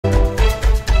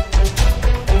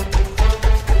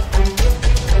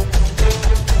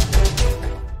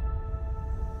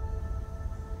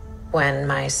When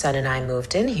my son and I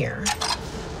moved in here,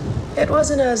 it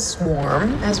wasn't as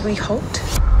warm as we hoped.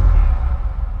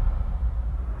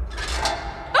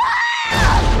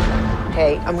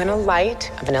 Hey, I'm gonna light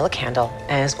a vanilla candle,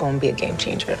 and it's gonna be a game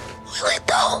changer. Will it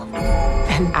though?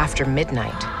 And after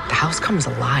midnight, the house comes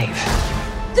alive.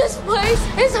 This place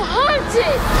is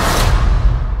haunted!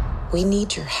 We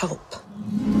need your help.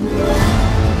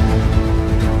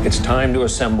 It's time to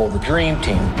assemble the dream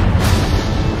team.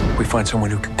 We find someone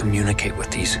who can communicate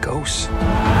with these ghosts.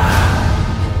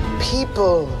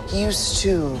 People used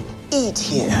to eat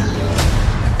here.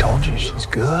 I told you she's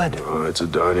good. It's a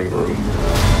dining room.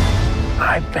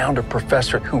 I found a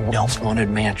professor who knows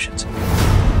haunted mansions.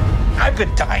 I've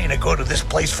been dying to go to this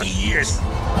place for years.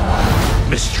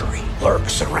 Mystery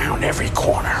lurks around every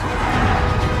corner.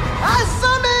 I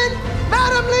summon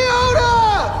Madame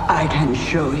Leota! I can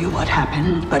show you what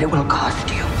happened, but it will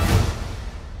cost you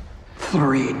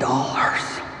 $3.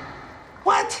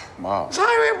 What? Wow. It's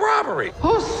highway robbery.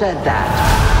 Who said that?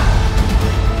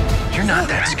 You're not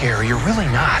that scary. You're really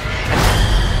not.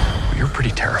 You're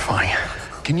pretty terrifying.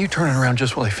 Can you turn it around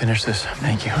just while I finish this?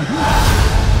 Thank you.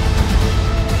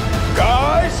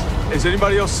 Guys, is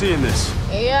anybody else seeing this?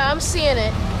 Yeah, I'm seeing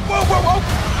it. Whoa, whoa, whoa!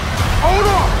 Hold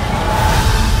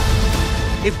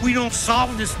on! If we don't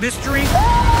solve this mystery,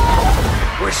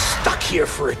 we're stuck here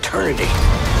for eternity.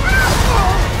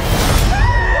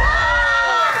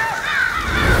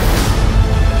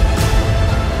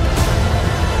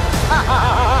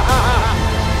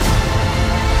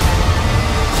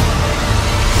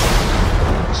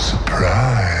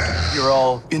 Surprise. You're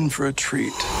all in for a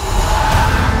treat.